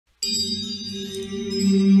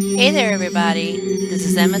Hey there everybody, this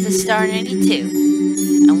is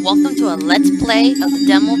Star92, and welcome to a Let's Play of the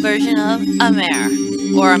demo version of Amare,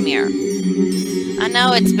 or Amir. I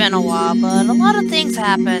know it's been a while, but a lot of things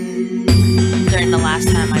happened during the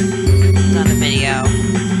last time I've done a video.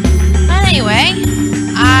 But anyway,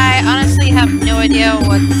 I honestly have no idea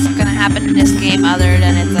what's gonna happen in this game other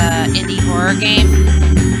than it's an indie horror game.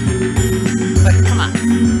 But come on,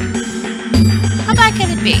 how bad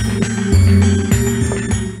can it be?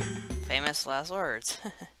 Famous last words.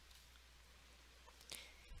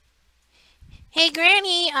 Hey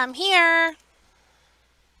Granny, I'm here!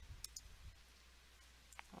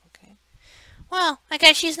 Okay. Well, I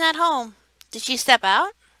guess she's not home. Did she step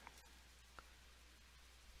out?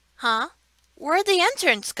 Huh? Where'd the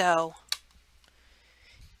entrance go?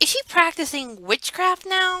 Is she practicing witchcraft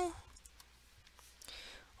now?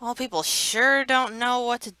 Well, people sure don't know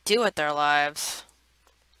what to do with their lives.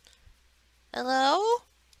 Hello?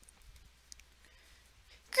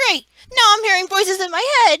 Great! Now I'm hearing voices in my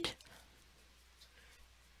head!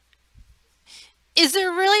 Is there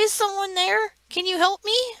really someone there? Can you help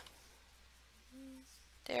me?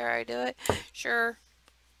 Dare I do it? Sure.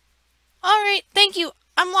 Alright, thank you.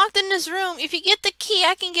 I'm locked in this room. If you get the key,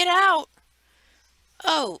 I can get out.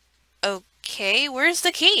 Oh, okay. Where's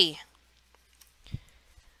the key?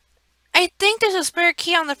 I think there's a spare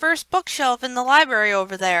key on the first bookshelf in the library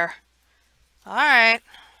over there. Alright.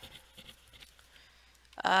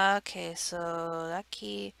 Okay, so that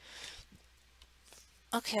key...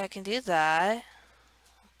 Okay, I can do that.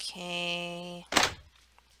 Okay.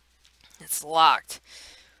 It's locked.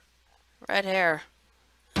 Right here.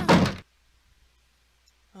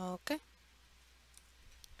 Okay.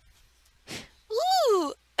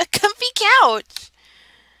 Ooh! A comfy couch!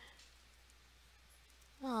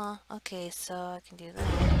 Oh, okay, so I can do that.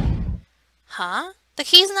 Huh? The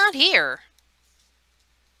key's not here.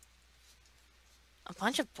 A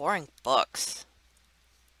bunch of boring books.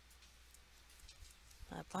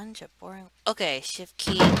 A bunch of boring... Okay, shift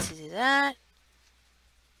key to do that.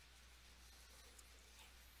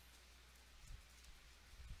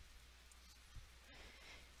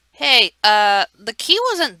 Hey, the key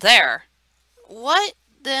wasn't there. What?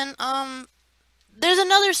 Then, there's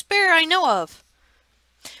another spare I know of.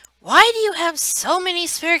 Why do you have so many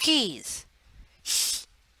spare keys? Shh,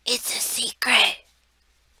 it's a secret.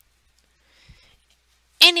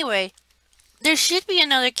 Anyway, there should be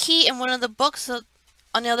another key in one of the books on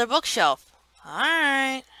the other bookshelf.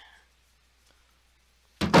 Alright.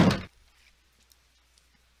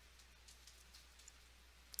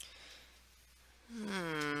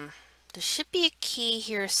 There should be a key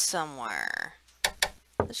here somewhere.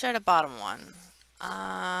 Let's try the bottom one.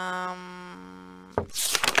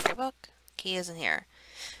 Book? Key isn't here.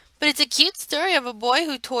 But it's a cute story of a boy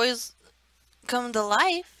whose toys come to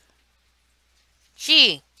life.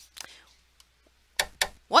 Gee.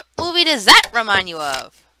 What movie does that remind you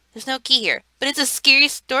of? There's no key here. But it's a scary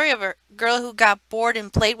story of a girl who got bored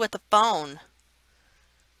and played with the phone.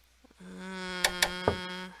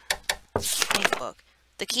 Book.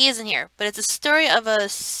 The key isn't here, but it's a story of a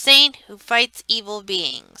saint who fights evil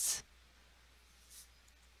beings.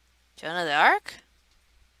 Joan of the Arc?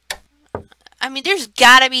 I mean, there's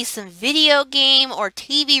gotta be some video game or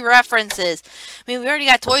TV references. I mean, we already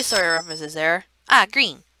got Toy Story references there. Ah,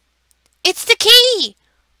 green. It's the key!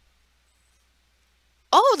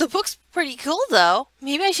 Oh, the book's pretty cool, though.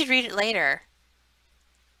 Maybe I should read it later.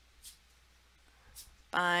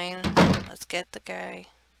 Fine. Let's get the guy.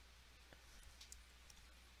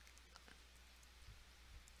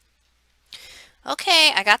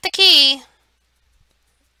 Okay, I got the key.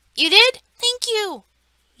 You did? Thank you.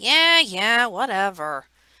 Yeah, whatever.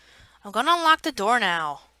 I'm gonna unlock the door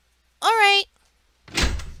now. Alright.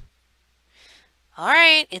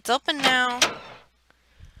 Alright, it's open now.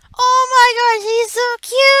 Oh my gosh, he's so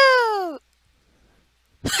cute!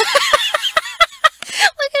 Look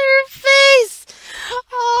at her face!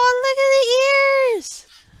 Oh, look at the ears!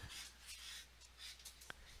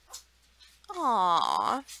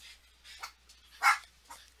 Aww.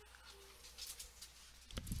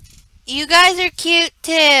 You guys are cute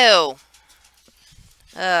too.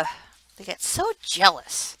 They get so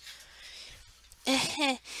jealous.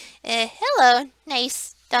 Hello,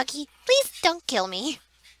 nice doggy. Please don't kill me.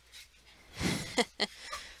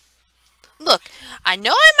 Look, I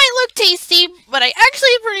know I might look tasty, but I actually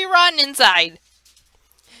am pretty rotten inside.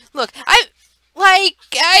 Look, I've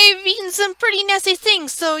eaten some pretty nasty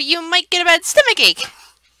things, so you might get a bad stomachache.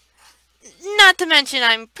 Not to mention,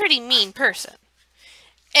 I'm a pretty mean person.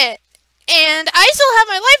 And I still have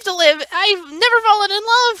my life to live. I've never fallen in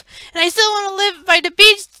love, and I still want to live by the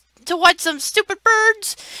beach to watch some stupid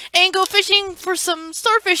birds and go fishing for some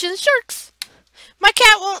starfish and sharks. My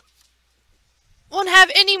cat won't have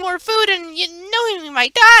any more food, and you know he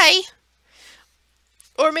might die.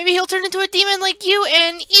 Or maybe he'll turn into a demon like you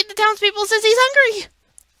and eat the townspeople since he's hungry.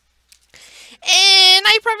 And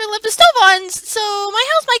I probably left the stove on, so my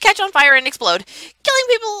house might catch on fire and explode, killing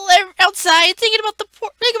people outside, thinking about the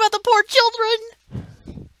poor children.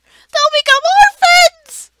 They'll become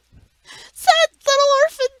orphans! Sad little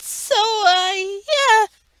orphans, so, yeah,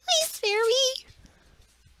 please spare me.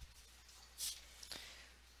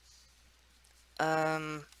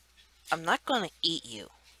 I'm not gonna eat you.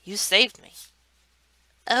 You saved me.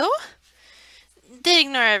 Oh? Did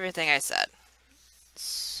ignore everything I said.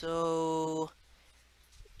 So,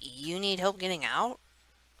 you need help getting out?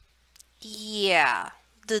 Yeah,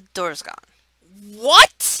 the door's gone.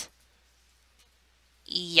 What?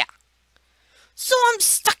 Yeah. So I'm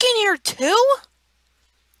stuck in here too?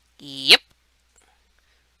 Yep.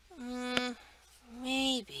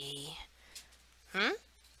 Maybe.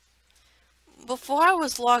 Before I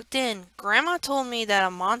was locked in, Grandma told me that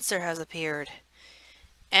a monster has appeared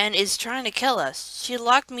and is trying to kill us. She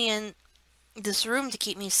locked me in this room to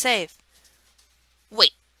keep me safe.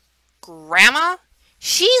 Wait, Grandma?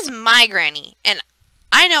 She's my granny, and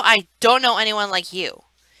I don't know anyone like you.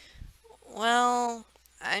 Well,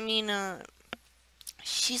 I mean,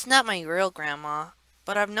 she's not my real grandma,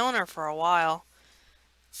 but I've known her for a while.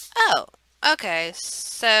 Oh, okay,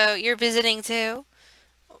 so you're visiting too?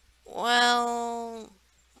 Well,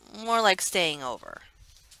 more like staying over.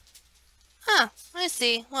 Huh, I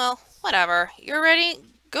see. Well, whatever. You're ready?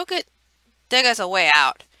 Go dig us a way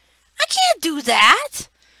out. I can't do that!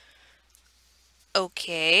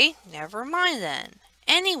 Okay, never mind then.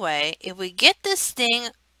 Anyway, if we get this thing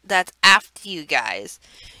that's after you guys,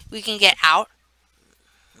 we can get out?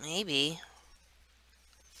 Maybe.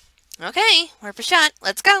 Okay, worth a shot.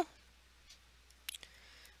 Let's go.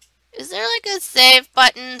 Is there like a save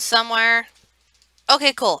button somewhere?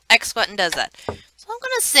 Okay, cool. X button does that. So I'm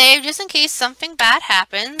gonna save just in case something bad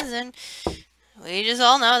happens, and we just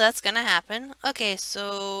all know that's gonna happen. Okay,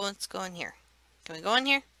 so let's go in here. Can we go in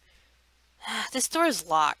here? This door is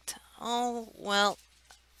locked. Oh, well,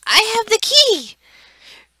 I have the key!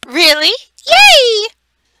 Really? Yay!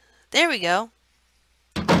 There we go.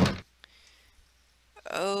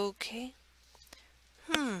 Okay.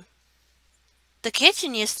 The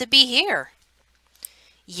kitchen used to be here.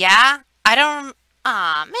 Yeah? I don't...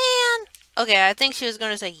 Aw, man. Okay, I think she was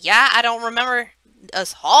going to say, yeah, I don't remember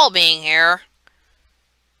us all being here.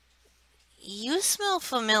 You smell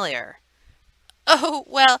familiar. Oh,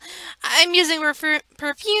 well, I'm using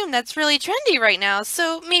perfume that's really trendy right now,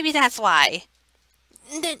 so maybe that's why.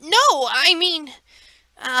 No, I mean...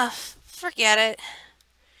 forget it.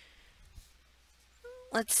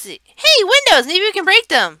 Let's see. Hey, windows! Maybe we can break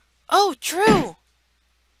them! Oh, true!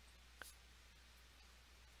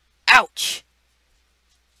 Ouch!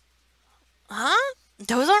 Huh?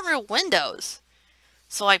 Those aren't real windows.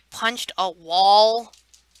 So I punched a wall?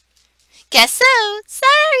 Guess so.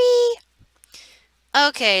 Sorry!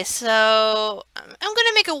 Okay, so I'm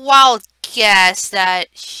gonna make a wild guess that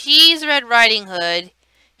she's Red Riding Hood,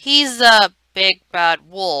 he's the big bad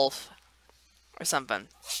wolf, or something.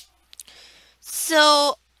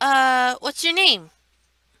 So, what's your name?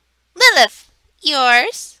 Lilith.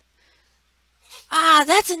 Yours? Ah,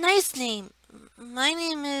 that's a nice name. My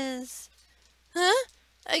name is... Huh?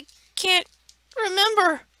 I can't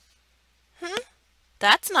remember.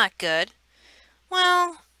 That's not good.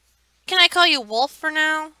 Well, can I call you Wolf for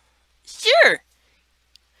now? Sure.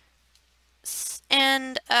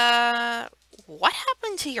 And, what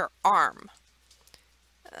happened to your arm?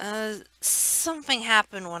 Something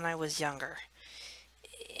happened when I was younger.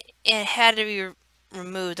 It had to be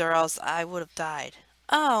removed or else I would have died.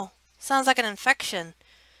 Oh, sounds like an infection.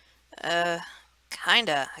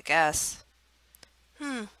 Kinda, I guess.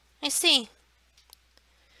 I see.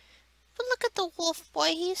 But look at the wolf boy,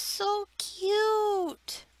 he's so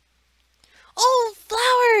cute. Oh,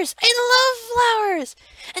 flowers! I love flowers!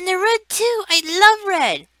 And they're red too! I love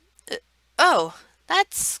red! Oh,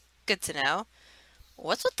 that's good to know.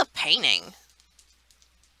 What's with the painting?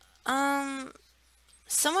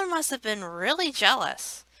 Someone must have been really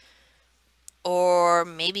jealous. Or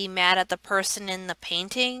maybe mad at the person in the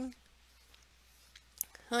painting?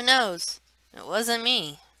 Who knows? It wasn't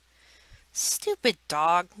me. Stupid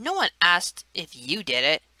dog. No one asked if you did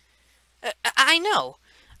it. I know.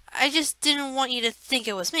 I just didn't want you to think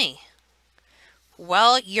it was me.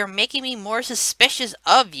 Well, you're making me more suspicious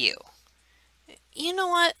of you. You know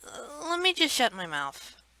what? Let me just shut my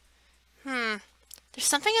mouth. There's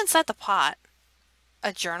something inside the pot.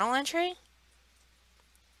 A journal entry?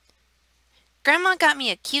 Grandma got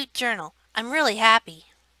me a cute journal. I'm really happy.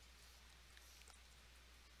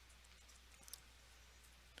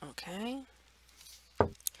 Okay.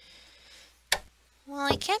 Well,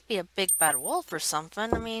 he can't be a big bad wolf or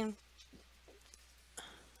something. I mean...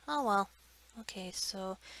 Oh well. Okay,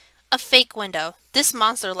 so... A fake window. This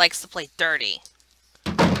monster likes to play dirty.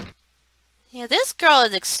 Yeah, this girl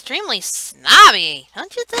is extremely snobby,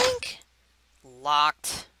 don't you think?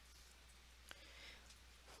 Locked.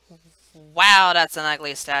 Wow, that's an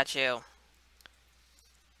ugly statue.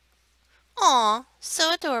 Aw,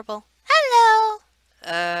 so adorable. Hello!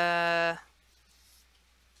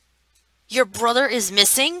 Your brother is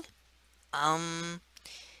missing?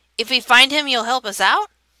 If we find him, you'll help us out?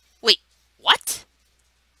 Wait, what?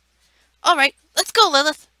 Alright, let's go,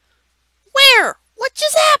 Lilith. Where? What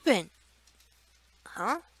just happened?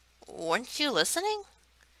 Huh? Weren't you listening?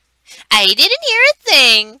 I didn't hear a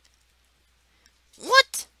thing.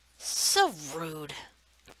 What? So rude.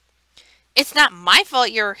 It's not my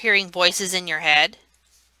fault you're hearing voices in your head.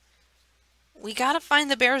 We gotta find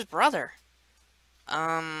the bear's brother.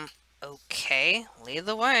 Okay. Lead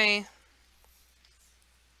the way.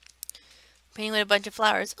 Painting with a bunch of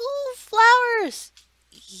flowers. Ooh, flowers!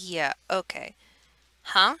 Yeah, okay.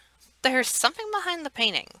 Huh? There's something behind the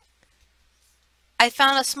painting. I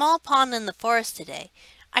found a small pond in the forest today.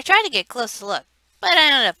 I tried to get close to look, but I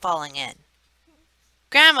ended up falling in.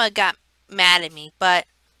 Grandma got mad at me, but...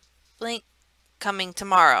 Blink coming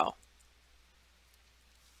tomorrow.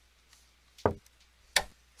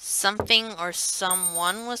 Something or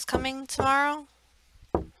someone was coming tomorrow?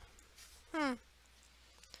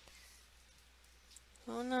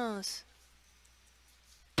 Who knows?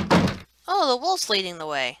 Oh, the wolf's leading the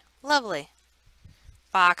way. Lovely.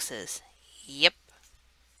 Boxes. Yep.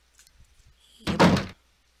 Yep.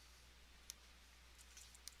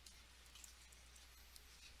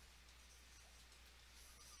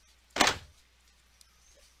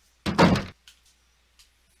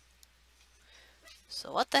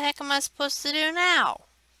 So what the heck am I supposed to do now?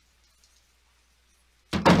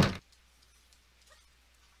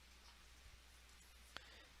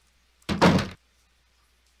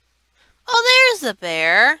 Oh, there's the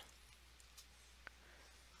bear.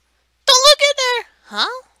 Don't look in there!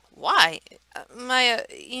 Huh? Why?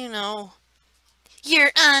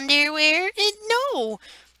 Your underwear? No!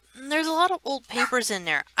 There's a lot of old papers in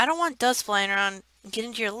there. I don't want dust flying around and get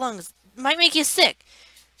into your lungs. It might make you sick.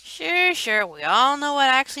 Sure. We all know what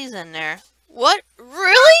actually is in there. What?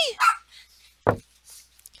 Really?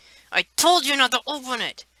 I told you not to open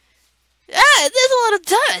it. Ah, there's a lot of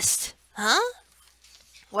dust. Huh?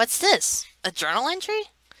 What's this? A journal entry?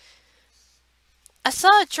 I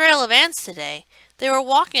saw a trail of ants today. They were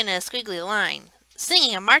walking in a squiggly line,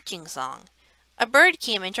 singing a marching song. A bird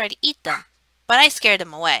came and tried to eat them, but I scared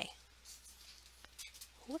them away.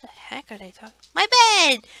 Who the heck are they talking? My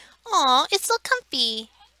bed! Aw, it's so comfy.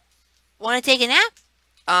 Want to take a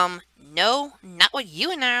nap? No, not with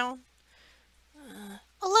you now.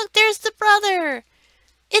 Oh, look, there's the brother.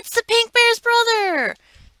 It's the pink bear's brother.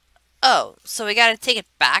 Oh, so we gotta take it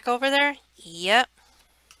back over there? Yep.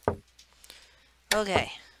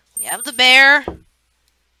 Okay, we have the bear.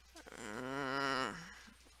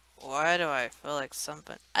 Why do I feel like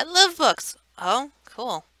something? I love books. Oh,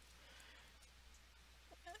 cool.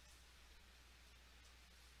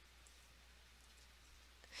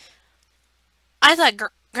 I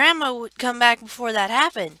thought Grandma would come back before that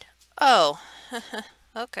happened. Oh,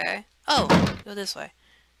 okay. Oh, go this way.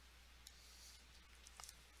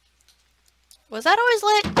 Was that always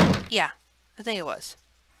lit? Yeah, I think it was.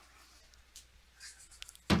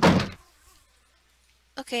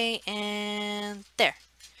 Okay, and there.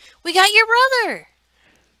 We got your brother!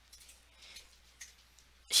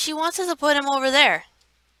 She wants us to put him over there.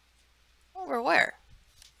 Over where?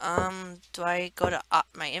 Do I go to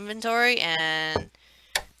my inventory and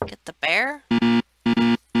get the bear?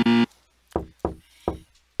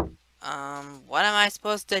 What am I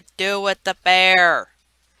supposed to do with the bear?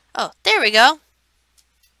 Oh, there we go.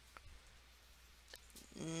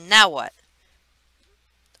 Now what?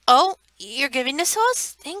 Oh, you're giving this to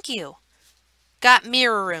us? Thank you. Got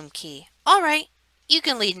mirror room key. Alright, you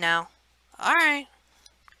can lead now. Alright.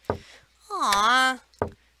 Aww. I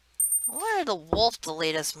wanted the wolf to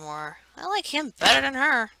lead us more. I like him better than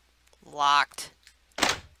her. Locked.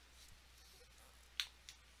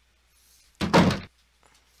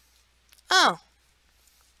 Oh.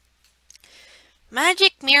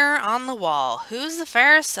 Magic mirror on the wall. Who's the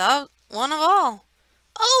fairest one of all?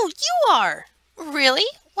 Oh, you are! Really?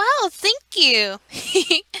 Wow, thank you.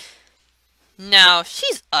 No,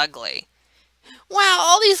 she's ugly. Wow,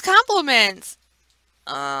 all these compliments!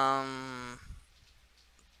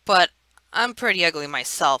 But I'm pretty ugly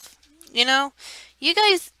myself. You know?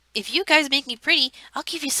 If you guys make me pretty, I'll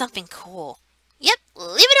give you something cool. Yep,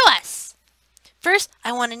 leave it to us! First,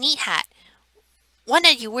 I want a neat hat. One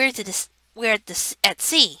that you wear at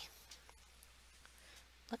sea.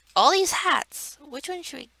 Look, all these hats. Which one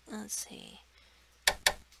should we... Let's see.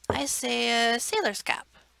 I say a sailor's cap.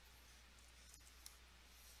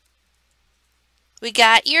 We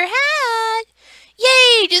got your hat!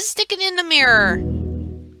 Yay! Just stick it in the mirror.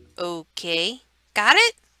 Okay. Got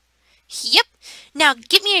it? Yep. Now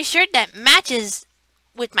get me a shirt that matches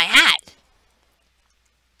with my hat.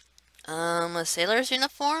 A sailor's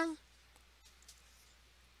uniform?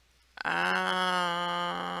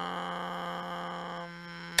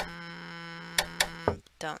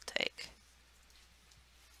 Don't take.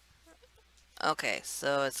 Okay,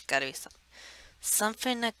 so it's gotta be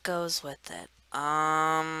something that goes with it.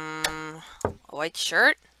 A white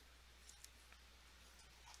shirt?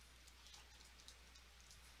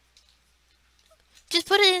 Just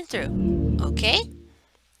put it in through. Okay?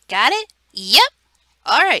 Got it? Yep.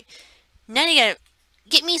 Alright. Now you gotta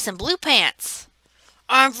get me some blue pants.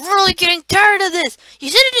 I'm really getting tired of this. You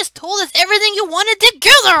should have just told us everything you wanted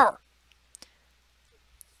together.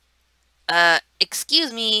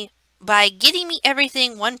 Excuse me. By getting me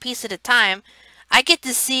everything one piece at a time, I get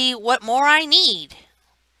to see what more I need.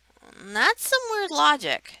 That's some weird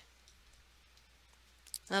logic.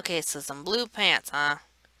 Okay, so some blue pants, huh?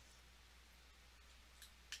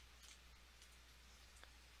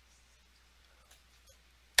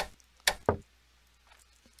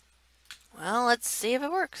 Well, let's see if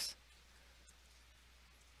it works.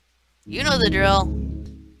 You know the drill.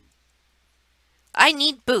 I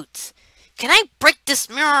need boots. Can I break this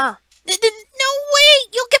mirror? No way!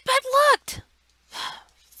 You'll get bad luck!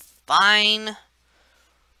 Fine.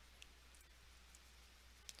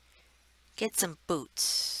 Get some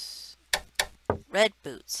boots. Red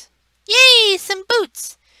boots. Yay! Some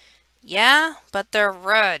boots! Yeah, but they're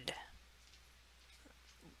red.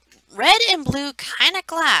 Red and blue kinda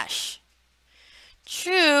clash.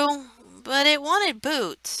 True, but it wanted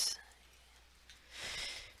boots.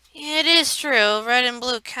 Yeah, it is true. Red and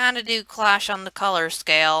blue kinda do clash on the color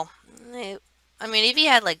scale. I mean, if you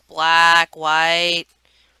had like black, white,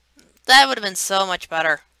 that would have been so much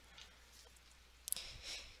better.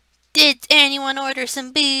 Did anyone order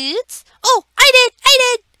some boots? Oh, I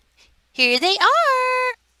did! Here they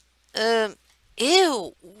are!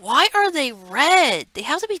 Ew, why are they red? They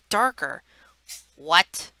have to be darker.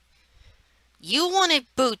 What? You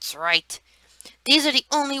wanted boots, right? These are the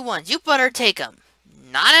only ones. You better take them.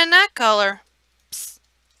 Not in that color. Psst,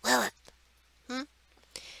 Lilith.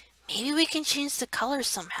 Maybe we can change the color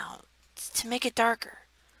somehow to make it darker.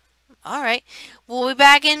 Alright, we'll be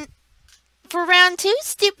back in for round 2,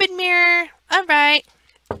 stupid mirror. Alright.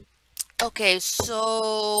 Okay,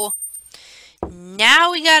 so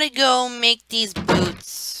now we gotta go make these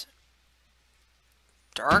boots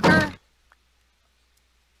darker.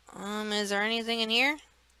 Is there anything in here?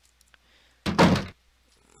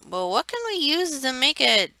 Well, what can we use to make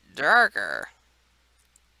it darker?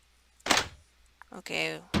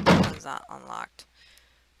 Okay, that one's not unlocked.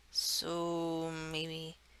 So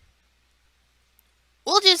maybe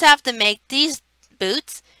we'll just have to make these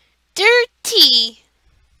boots dirty.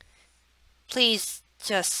 Please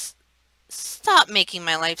just stop making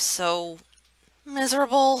my life so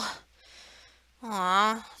miserable.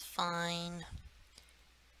 Aw, fine.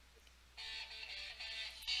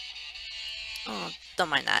 Oh, don't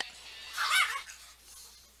mind that.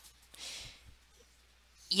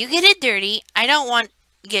 You get it dirty. I don't want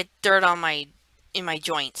to get dirt on in my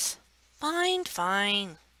joints. Fine,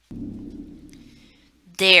 fine.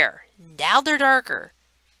 There. Now they're darker.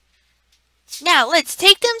 Now let's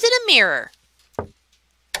take them to the mirror.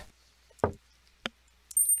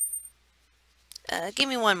 Give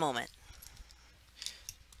me one moment.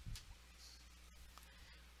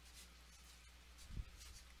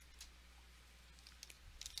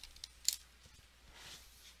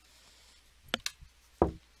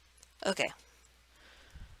 Okay.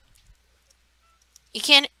 You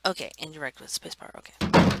can't... Okay, indirect with spacebar. Okay.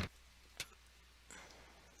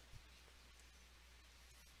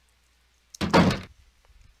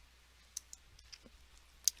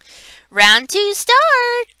 Round 2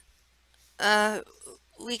 start!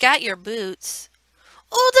 We got your boots.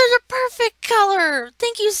 Oh, they're the perfect color!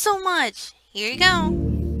 Thank you so much. Here you go.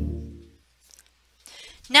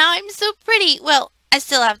 Now I'm so pretty. Well, I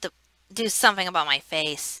still have to do something about my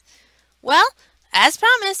face. Well, as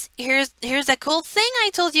promised, here's that cool thing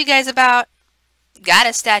I told you guys about. Got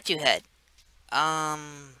a statue head.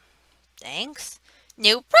 Thanks.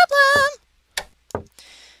 No problem!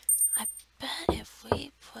 I bet if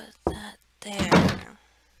we put that there...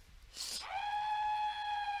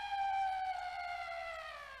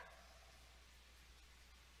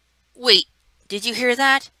 Wait, did you hear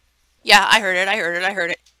that? Yeah, I heard it.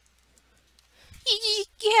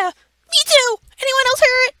 Yeah, me too! Anyone else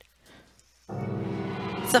hear it?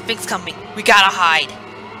 Something's coming. We gotta hide.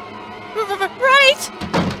 Right?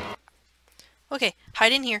 Okay,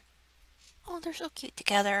 hide in here. Oh, they're so cute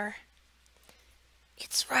together.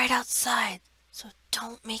 It's right outside, so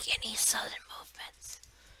don't make any sudden movements.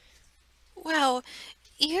 Wow,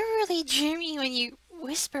 you're really dreamy when you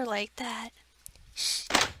whisper like that. Shh.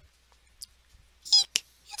 Eek!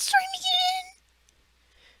 It's trying to get in!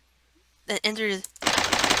 Then enter the...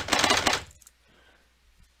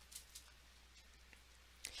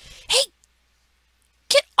 Hey!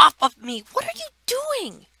 Get off of me! What are you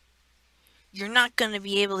doing? You're not gonna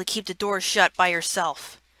be able to keep the door shut by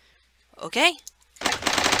yourself. Okay?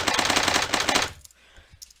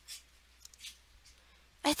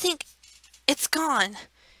 I think it's gone.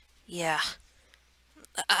 Yeah.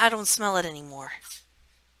 I don't smell it anymore.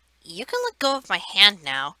 You can let go of my hand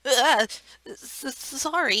now.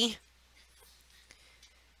 Sorry.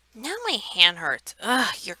 Now my hand hurts.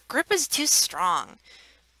 Ugh, your grip is too strong.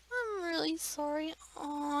 I'm really sorry.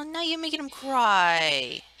 Oh, now you're making him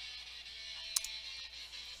cry.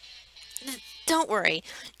 Don't worry.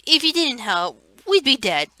 If you didn't help, we'd be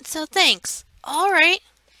dead. So thanks. Alright.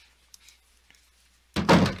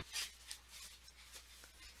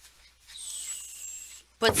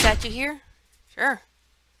 Put statue here? Sure.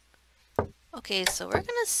 Okay, so we're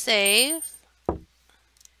gonna save.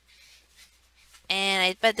 And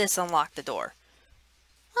I bet this unlocked the door.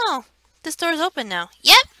 Oh, this door's open now.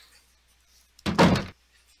 Yep!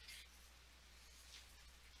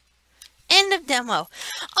 End of demo.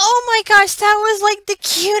 Oh my gosh, that was like the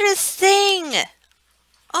cutest thing!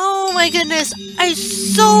 Oh my goodness, I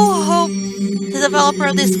so hope the developer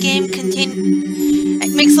of this game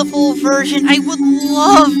makes a full version. I would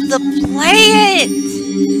love to play it!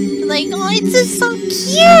 Like, oh, it's just so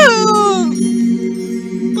cute!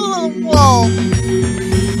 Oh, whoa.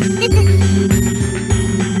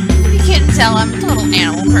 You can't tell I'm a total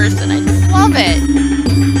animal person. I just love it.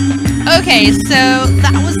 Okay, so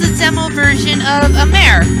that was the demo version of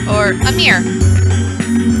Amare, or Amir.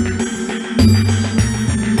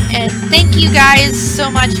 And thank you guys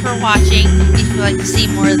so much for watching. If you'd like to see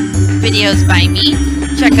more videos by me,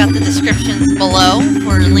 check out the descriptions below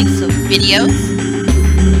for links to videos.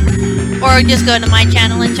 Or just go to my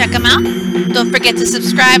channel and check them out. Don't forget to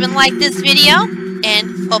subscribe and like this video.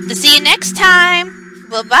 And hope to see you next time.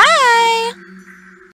 Bye-bye!